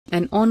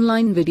An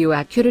online video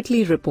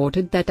accurately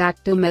reported that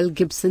actor Mel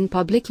Gibson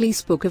publicly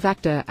spoke of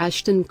actor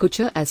Ashton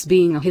Kutcher as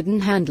being a hidden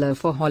handler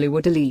for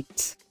Hollywood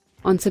elites.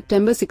 On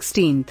September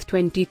 16,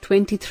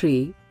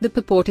 2023, the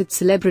purported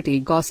celebrity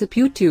gossip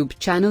YouTube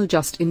channel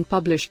Justin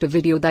published a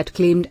video that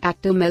claimed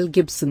actor Mel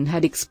Gibson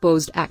had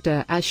exposed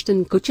actor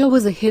Ashton Kutcher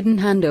was a hidden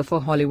handler for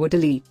Hollywood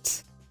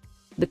elites.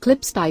 The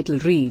clip's title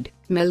read,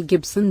 "Mel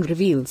Gibson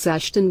reveals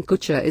Ashton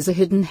Kutcher is a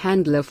hidden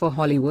handler for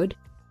Hollywood."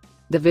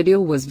 The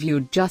video was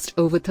viewed just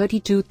over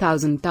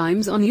 32,000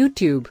 times on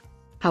YouTube.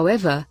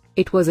 However,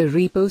 it was a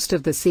repost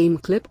of the same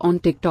clip on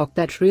TikTok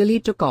that really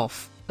took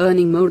off,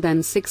 earning more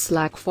than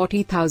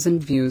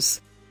 640,000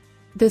 views.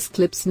 This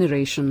clip's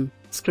narration,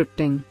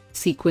 scripting,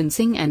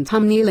 sequencing and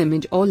thumbnail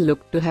image all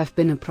looked to have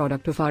been a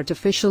product of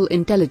artificial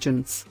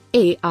intelligence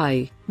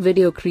 (AI)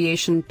 video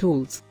creation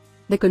tools.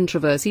 The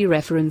controversy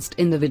referenced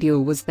in the video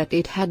was that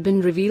it had been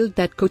revealed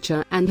that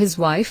Kutcher and his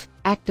wife,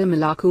 actor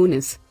Mila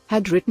Kunis,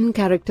 had written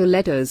character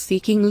letters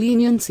seeking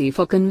leniency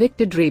for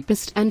convicted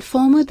rapist and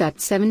former That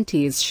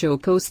 70s Show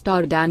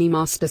co-star Danny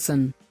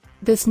Masterson.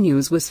 This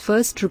news was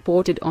first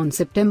reported on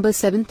September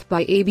 7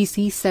 by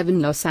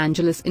ABC7 Los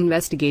Angeles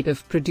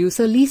investigative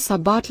producer Lisa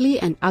Bartley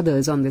and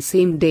others on the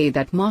same day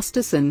that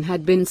Masterson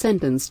had been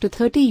sentenced to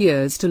 30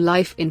 years to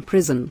life in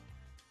prison.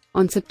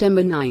 On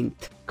September 9,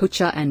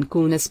 Kutcher and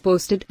Kunis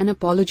posted an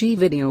apology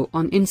video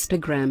on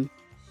Instagram.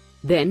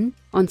 Then,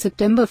 on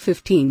September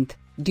 15,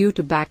 due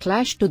to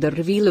backlash to the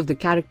reveal of the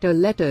character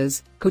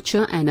letters,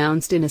 Kutcher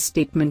announced in a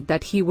statement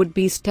that he would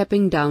be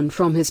stepping down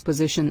from his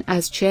position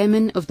as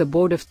chairman of the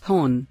board of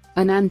Thorn,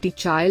 an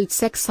anti-child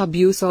sex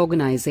abuse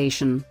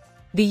organization.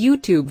 The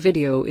YouTube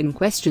video in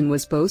question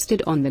was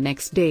posted on the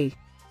next day.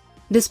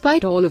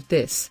 Despite all of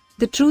this,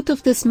 the truth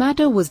of this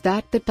matter was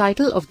that the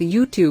title of the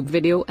YouTube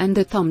video and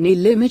the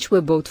thumbnail image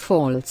were both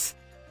false.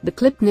 The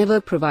clip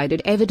never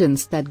provided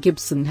evidence that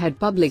Gibson had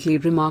publicly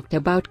remarked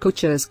about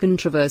Kutcher's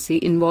controversy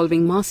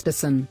involving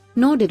Masterson,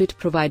 nor did it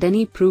provide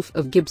any proof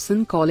of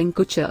Gibson calling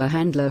Kutcher a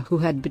handler who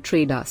had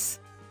betrayed us.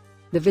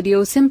 The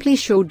video simply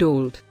showed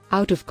old,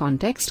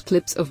 out-of-context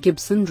clips of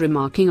Gibson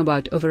remarking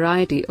about a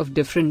variety of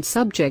different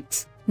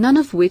subjects, none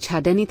of which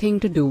had anything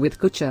to do with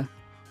Kutcher.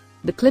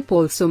 The clip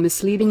also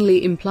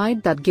misleadingly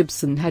implied that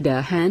Gibson had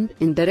a hand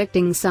in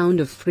directing Sound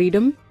of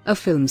Freedom, a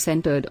film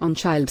centered on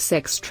child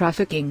sex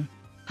trafficking.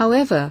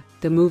 However,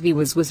 the movie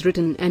was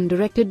written and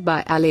directed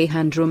by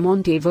Alejandro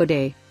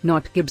Monteverde,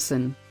 not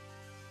Gibson.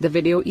 The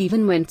video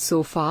even went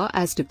so far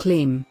as to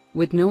claim,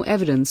 with no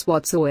evidence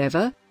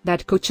whatsoever,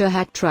 that Kutcher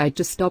had tried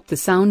to stop the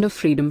Sound of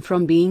Freedom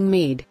from being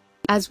made.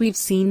 As we've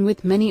seen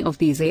with many of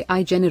these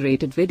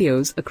AI-generated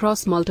videos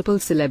across multiple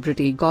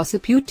celebrity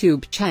gossip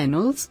YouTube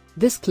channels,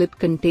 this clip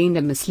contained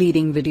a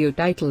misleading video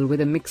title with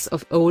a mix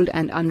of old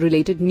and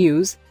unrelated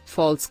news,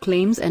 false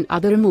claims and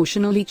other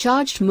emotionally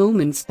charged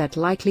moments that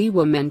likely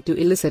were meant to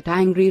elicit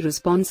angry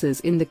responses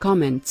in the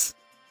comments.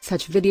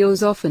 Such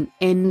videos often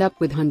end up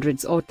with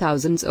hundreds or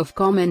thousands of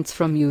comments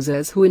from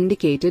users who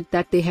indicated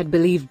that they had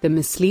believed the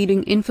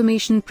misleading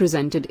information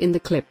presented in the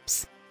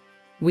clips.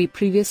 We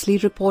previously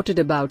reported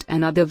about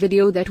another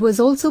video that was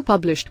also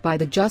published by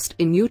the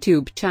Justin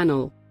YouTube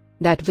channel.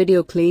 That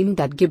video claimed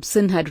that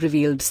Gibson had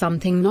revealed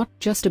something not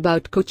just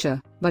about Kutcher,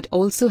 but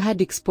also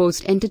had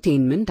exposed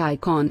entertainment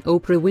icon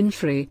Oprah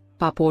Winfrey,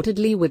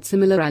 purportedly with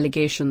similar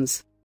allegations.